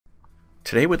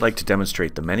Today we'd like to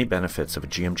demonstrate the many benefits of a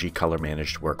GMG color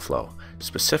managed workflow,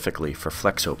 specifically for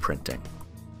flexo printing.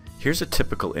 Here's a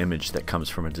typical image that comes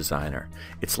from a designer.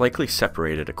 It's likely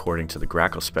separated according to the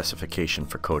Grackle specification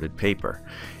for coated paper.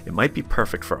 It might be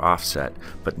perfect for offset,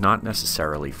 but not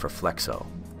necessarily for flexo.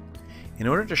 In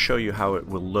order to show you how it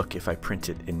will look if I print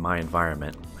it in my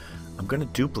environment, I'm going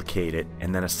to duplicate it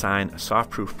and then assign a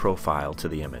softproof profile to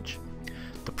the image.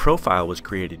 The profile was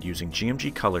created using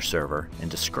GMG ColorServer and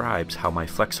describes how my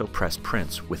flexo press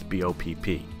prints with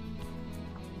BOPP.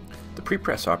 The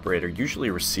prepress operator usually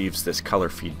receives this color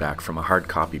feedback from a hard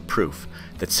copy proof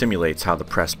that simulates how the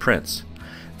press prints.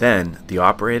 Then, the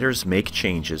operators make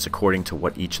changes according to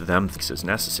what each of them thinks is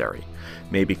necessary.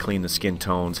 Maybe clean the skin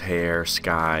tones, hair,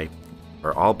 sky,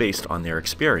 or all based on their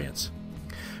experience.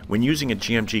 When using a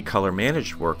GMG color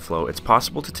managed workflow, it's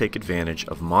possible to take advantage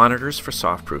of monitors for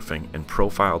softproofing and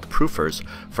profiled proofers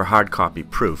for hard copy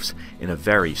proofs in a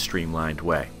very streamlined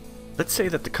way. Let's say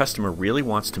that the customer really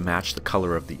wants to match the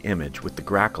color of the image with the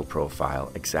Grackle profile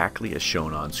exactly as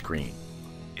shown on screen.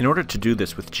 In order to do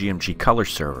this with GMG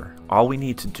ColorServer, all we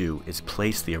need to do is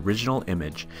place the original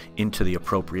image into the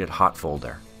appropriate hot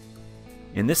folder.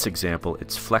 In this example,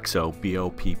 it's Flexo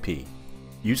BOPP.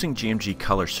 Using GMG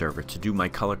ColorServer to do my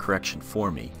color correction for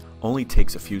me only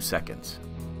takes a few seconds.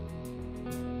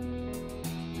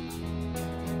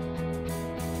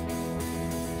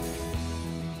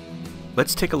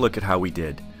 Let's take a look at how we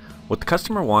did. What the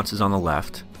customer wants is on the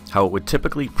left, how it would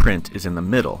typically print is in the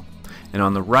middle, and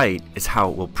on the right is how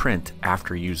it will print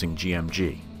after using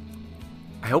GMG.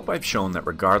 I hope I've shown that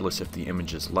regardless if the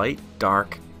image is light,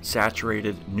 dark,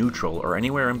 saturated, neutral, or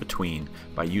anywhere in between,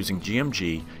 by using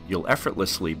GMG, you'll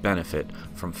effortlessly benefit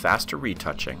from faster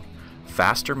retouching,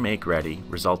 faster make-ready,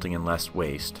 resulting in less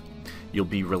waste. You'll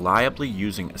be reliably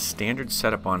using a standard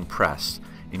setup on press,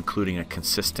 including a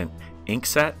consistent ink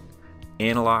set,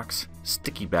 analox,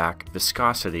 sticky back,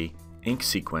 viscosity, ink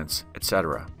sequence,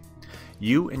 etc.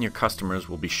 You and your customers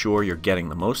will be sure you're getting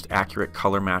the most accurate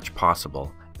color match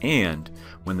possible, and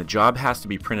when the job has to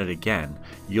be printed again,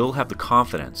 you'll have the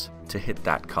confidence to hit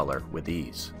that color with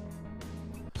ease.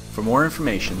 For more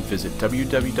information, visit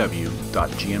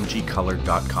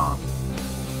www.gmgcolor.com.